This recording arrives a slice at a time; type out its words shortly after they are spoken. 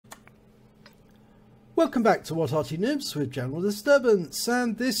Welcome back to What Arty Noobs with General Disturbance,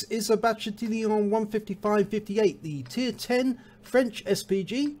 and this is a Bat Châtillon 155-58, the Tier 10 French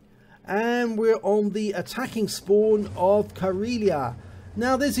SPG, and we're on the attacking spawn of Karelia.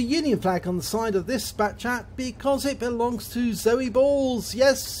 Now there's a Union flag on the side of this Bat Chat because it belongs to zoeballz.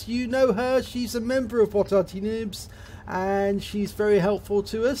 Yes, you know her, she's a member of What Arty Noobs, and she's very helpful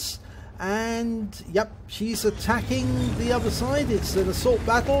to us. And yep, she's attacking the other side. It's an assault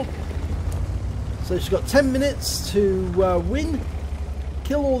battle. So she's got 10 minutes to win,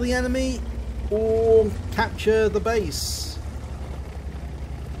 kill all the enemy, or capture the base.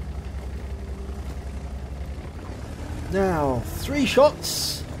 Now, 3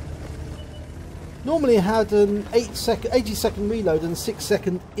 shots. Normally I had an 80-second reload and a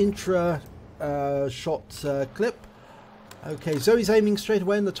 6-second intra shot clip. Okay, Zoe's aiming straight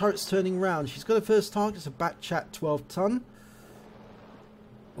away and the turret's turning round. She's got her first target, it's a Bat Chat 12 ton.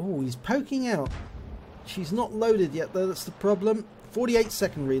 Oh, he's poking out. She's not loaded yet though, that's the problem.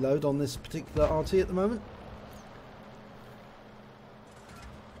 48-second reload on this particular Arty at the moment.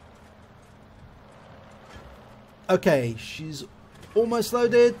 Okay, she's almost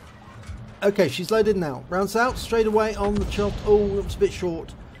loaded. Okay, she's loaded now. Rounds out straight away on the shot. Oh, it was a bit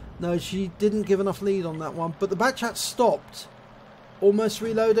short. No, she didn't give enough lead on that one. But the Bat Chat stopped. Almost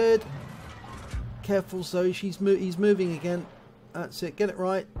reloaded. Careful Zoe, he's moving again. That's it, get it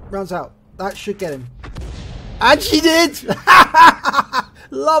right. Rounds out. That should get him. And she did!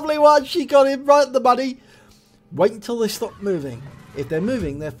 Lovely one, she got him right at the money. Wait until they stop moving. If they're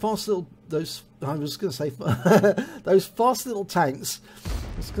moving, they're fast little, I was going to say, those fast little tanks.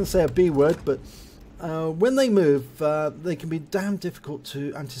 I was going to say a B word, but when they move, they can be damn difficult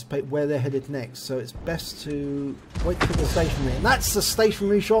to anticipate where they're headed next. So it's best to wait till they're stationary. And that's a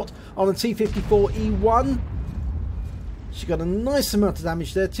stationary shot on a T-54E1. She got a nice amount of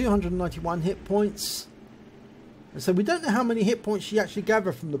damage there, 291 hit points. And so we don't know how many hit points she actually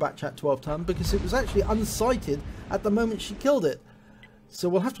gathered from the Bat Chat 12 ton because it was actually unsighted at the moment she killed it. So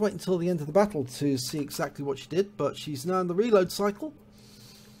we'll have to wait until the end of the battle to see exactly what she did. But she's now in the reload cycle.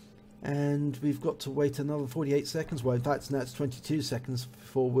 And we've got to wait another 48 seconds. Well, in fact, now it's 22 seconds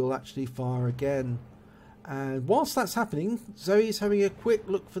before we'll actually fire again. And whilst that's happening, Zoe's having a quick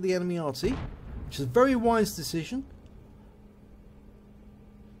look for the enemy Arty, which is a very wise decision.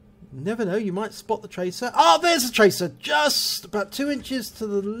 Never know, you might spot the tracer. Oh, there's a tracer just about 2 inches to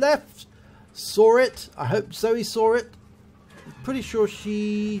the left. Saw it. I hope Zoe saw it. I'm pretty sure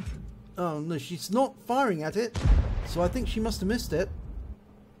she... Oh, no, she's not firing at it. So I think she must have missed it.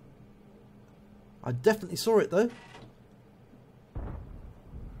 I definitely saw it, though.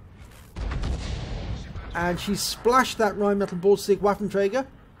 And she splashed that Rheinmetallballistic Waffenträger.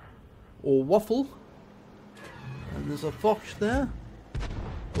 Or Waffle. And there's a Foch there.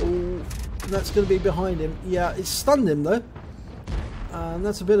 Oh, that's going to be behind him. Yeah, it stunned him though. And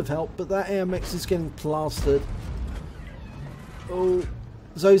that's a bit of help, but that AMX is getting plastered. Oh,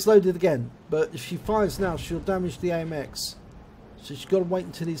 Zoe's loaded again. But if she fires now, she'll damage the AMX. So she's got to wait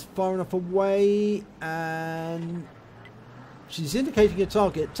until he's far enough away. And she's indicating a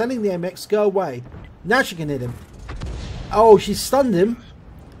target, telling the AMX, go away. Now she can hit him. Oh, she stunned him.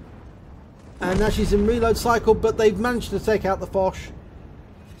 And now she's in reload cycle, but they've managed to take out the Foch.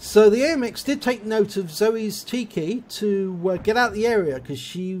 So the AMX did take note of Zoe's T-key to get out of the area because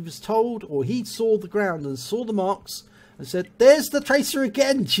she was told, or he saw the ground and saw the marks and said, there's the tracer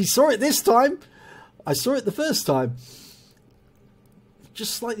again. She saw it this time. I saw it the first time.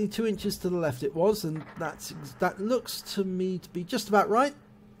 Just slightly 2 inches to the left it was, and that looks to me to be just about right.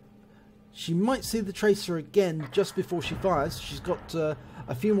 She might see the tracer again just before she fires. She's got a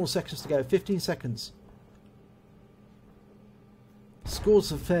few more seconds to go, 15 seconds.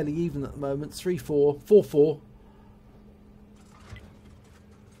 Scores are fairly even at the moment, 3-4, 4-4.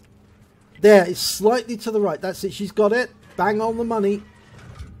 There, it's slightly to the right, that's it, she's got it. Bang on the money.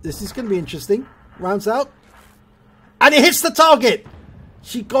 This is going to be interesting. Rounds out. And it hits the target!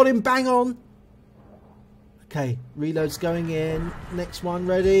 She got him bang on. Okay, reload's going in. Next one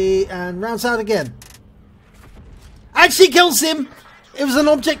ready, and rounds out again. And she kills him! It was an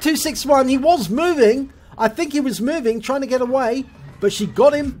Object 261, he was moving. I think he was moving, trying to get away. But she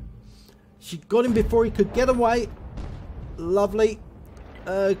got him. She got him before he could get away. Lovely.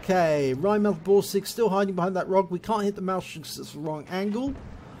 Okay. Rheinmetallballistic still hiding behind that rock. We can't hit the mouse because it's the wrong angle.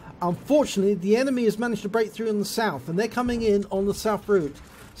 Unfortunately, the enemy has managed to break through in the south. And they're coming in on the south route.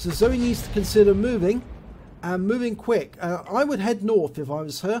 So Zoe needs to consider moving. And moving quick. I would head north if I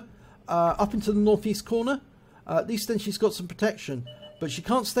was her. Up into the northeast corner. At least then she's got some protection. But she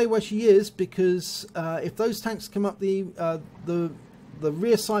can't stay where she is because if those tanks come up the the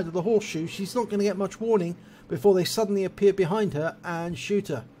rear side of the horseshoe, she's not going to get much warning before they suddenly appear behind her and shoot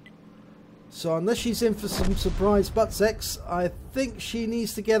her. So unless she's in for some surprise butt sex, I think she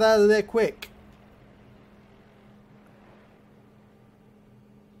needs to get out of there quick.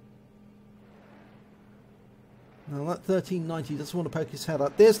 Now that 1390 doesn't want to poke his head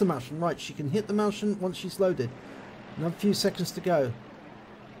up. There's the Martian. Right, she can hit the Martian once she's loaded. Another few seconds to go.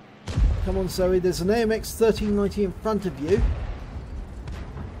 Come on, Zoe. There's an AMX 1390 in front of you.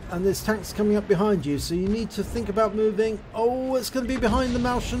 And there's tanks coming up behind you. So you need to think about moving. Oh, it's going to be behind the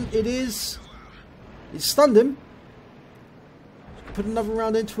Martian. It is. It stunned him. Put another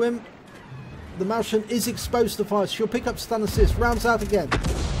round into him. The Martian is exposed to fire. She'll pick up stun assist. Rounds out again.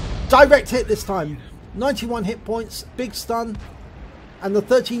 Direct hit this time. 91 hit points. Big stun. And the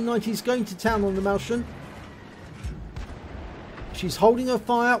 1390 is going to town on the Martian. She's holding her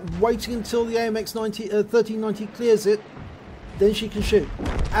fire, waiting until the AMX 1390 clears it. Then she can shoot.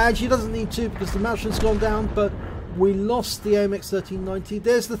 And she doesn't need to because the Martian's gone down, but we lost the AMX 1390.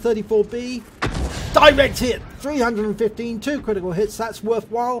 There's the 34B. Direct hit! 315, 2 critical hits. That's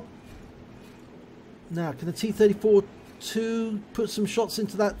worthwhile. Now, can the T-34-2 put some shots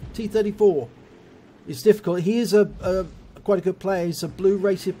into that T-34? It's difficult. He is quite a good player. He's a blue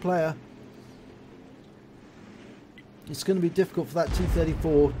rated player. It's going to be difficult for that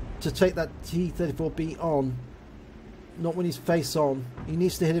T-34 to take that T-34B on. Not when he's face on. He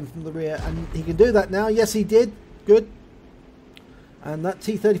needs to hit him from the rear, and he can do that now. Yes, he did. Good. And that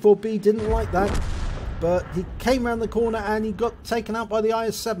T-34B didn't like that, but he came around the corner and he got taken out by the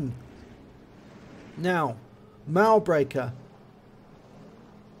IS-7. Now, Malbreaker.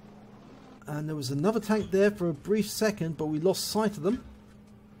 And there was another tank there for a brief second, but we lost sight of them.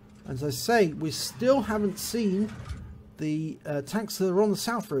 As I say, we still haven't seen the tanks that are on the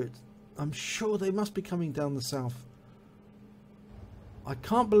south route. I'm sure they must be coming down the south. I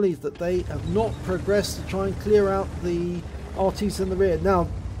can't believe that they have not progressed to try and clear out the Artys in the rear. Now,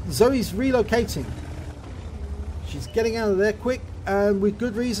 Zoe's relocating. She's getting out of there quick, and with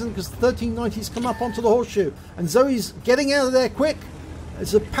good reason, because the 1390's come up onto the horseshoe. And Zoe's getting out of there quick.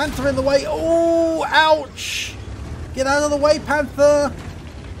 There's a Panther in the way. Oh, ouch! Get out of the way, Panther!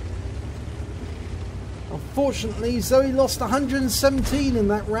 Unfortunately, Zoe lost 117 in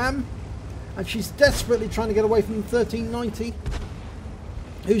that ram, and she's desperately trying to get away from the 1390.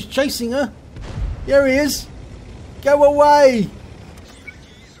 Who's chasing her? Here he is. Go away!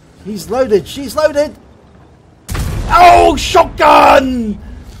 He's loaded. She's loaded. Oh, shotgun!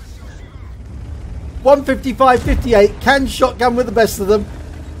 155-58. Can shotgun with the best of them.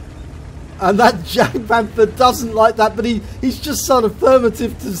 And that Jack Panther doesn't like that, but he's just so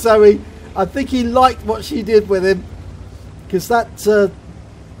affirmative to Zoe. I think he liked what she did with him, because that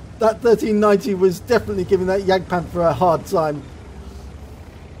 1390 was definitely giving that Jagd Panther a hard time.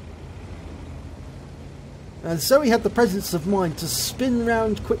 And Zoe had the presence of mind to spin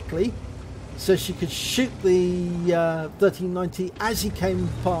round quickly so she could shoot the 1390 as he came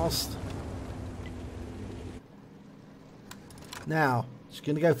past. Now, she's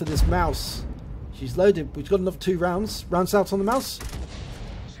going to go for this mouse. She's loaded. We've got another 2 rounds. Rounds out on the mouse.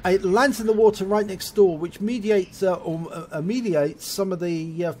 It lands in the water right next door, which mediates mediates some of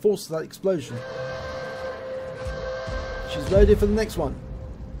the force of that explosion. She's loaded for the next one.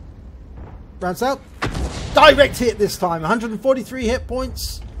 Rounds out. Direct hit this time. 143 hit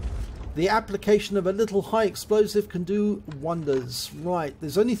points. The application of a little high explosive can do wonders. Right,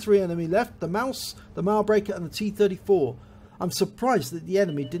 there's only 3 enemy left. The mouse, the Malbreaker, and the T-34. I'm surprised that the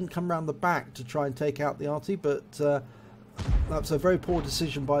enemy didn't come around the back to try and take out the Arty, but that's a very poor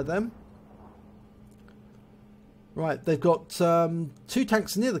decision by them. Right, they've got 2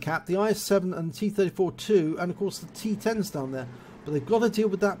 tanks near the cap, the IS-7 and the T-34-2, and of course the T-10's down there. But they've got to deal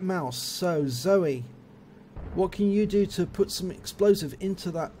with that mouse. So, Zoe, what can you do to put some explosive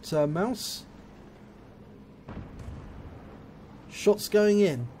into that mouse? Shots going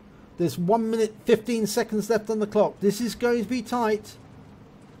in. There's 1 minute 15 seconds left on the clock. This is going to be tight.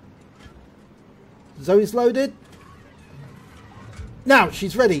 Zoe's loaded. Now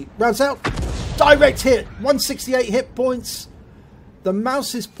she's ready. Rounds out. Direct hit. 168 hit points. The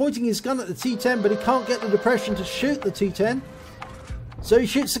mouse is pointing his gun at the T-10, but he can't get the depression to shoot the T-10. So he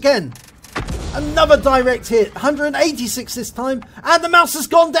shoots again. Another direct hit. 186 this time. And the mouse has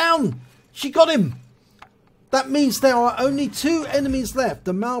gone down. She got him. That means there are only 2 enemies left.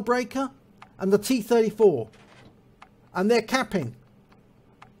 The Malbreaker and the T-34. And they're capping.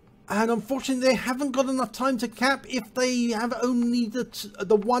 And unfortunately they haven't got enough time to cap if they have only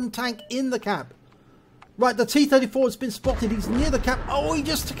the 1 tank in the cap. Right, the T-34 has been spotted. He's near the cap. Oh, he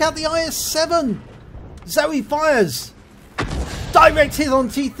just took out the IS-7. Zoe fires. Direct hit on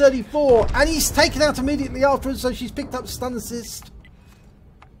T-34, and he's taken out immediately afterwards, so she's picked up stun assist.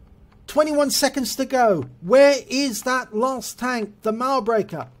 21 seconds to go. Where is that last tank? The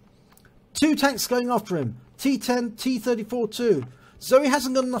Malbreaker. 2 tanks going after him. T-10, T-34 too. Zoe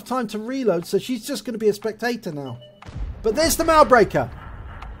hasn't got enough time to reload, so she's just going to be a spectator now. But there's the Malbreaker.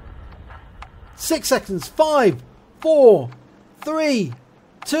 6 seconds. 5, 4, 3,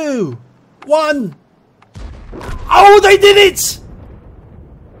 2, 1. Oh, they did it!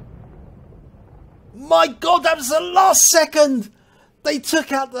 My God, that was the last second. They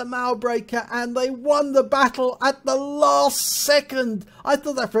took out the Malbreaker and they won the battle at the last second. I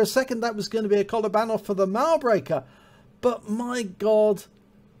thought that for a second that was going to be a collar ban off for the Malbreaker. But my God,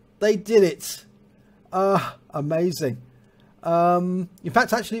 they did it. Amazing. In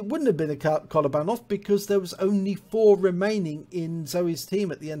fact, actually, it wouldn't have been a collar ban off because there was only 4 remaining in Zoe's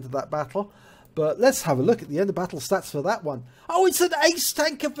team at the end of that battle. But let's have a look at the end of battle stats for that one. Oh, it's an ace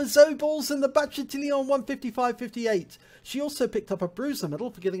tanker for zoeballz in the Bat Châtillon 155-58. She also picked up a bruiser medal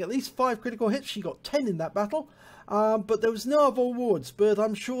for getting at least 5 critical hits. She got 10 in that battle. But there was no other awards. But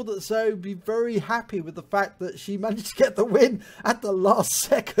I'm sure that Zoe would be very happy with the fact that she managed to get the win at the last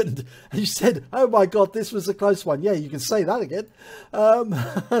second. And she said, oh my God, this was a close one. Yeah, you can say that again.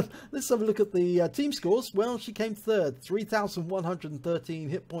 Let's have a look at the team scores. Well, she came third, 3,113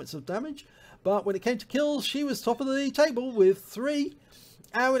 hit points of damage. But when it came to kills, she was top of the table with 3.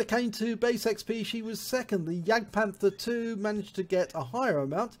 And when it came to base XP, she was second. The Jagdpanther 2 managed to get a higher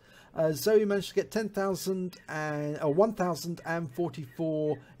amount. Zoe managed to get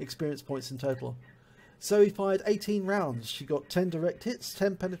 1,044 experience points in total. Zoe fired 18 rounds. She got 10 direct hits,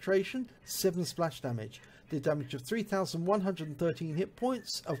 10 penetration, 7 splash damage. Did damage of 3,113 hit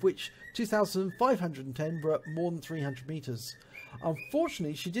points, of which 2,510 were at more than 300 meters.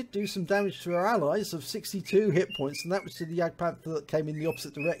 Unfortunately, she did do some damage to her allies of 62 hit points, and that was to the Jagdpanther that came in the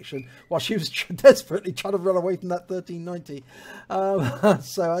opposite direction while she was desperately trying to run away from that 1390.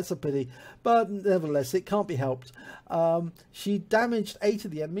 So that's a pity, but nevertheless, it can't be helped. She damaged 8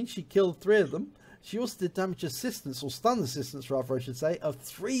 of the enemy. She killed 3 of them. She also did damage assistance, or stun assistance rather I should say, of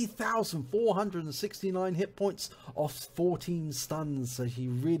 3,469 hit points off 14 stuns, so she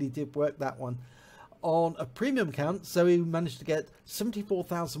really did work that one. On a premium count, Zoe managed to get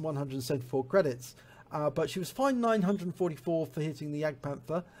 74,174 credits, but she was fined 944 for hitting the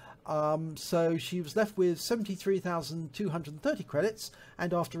Jagdpanther, so she was left with 73,230 credits,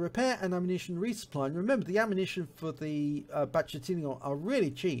 and after repair and ammunition resupply, and remember the ammunition for the Bat Châtillon are really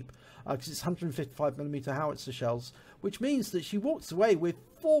cheap, because it's 155mm howitzer shells, which means that she walks away with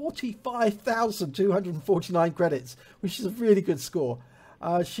 45,249 credits, which is a really good score.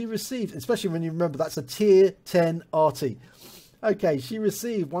 She received, especially when you remember that's a tier 10 Arty. Okay, she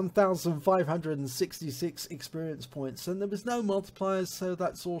received 1,566 experience points, and there was no multipliers, so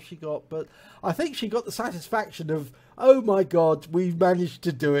that's all she got. But I think she got the satisfaction of, oh my God, we managed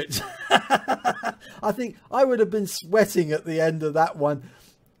to do it. I think I would have been sweating at the end of that one,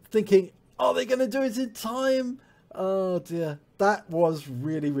 thinking, are they going to do it in time? Oh dear, that was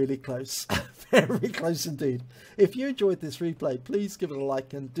really, really close. Very close indeed. If you enjoyed this replay, please give it a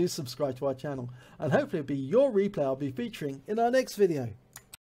like and do subscribe to our channel. And hopefully it'll be your replay I'll be featuring in our next video.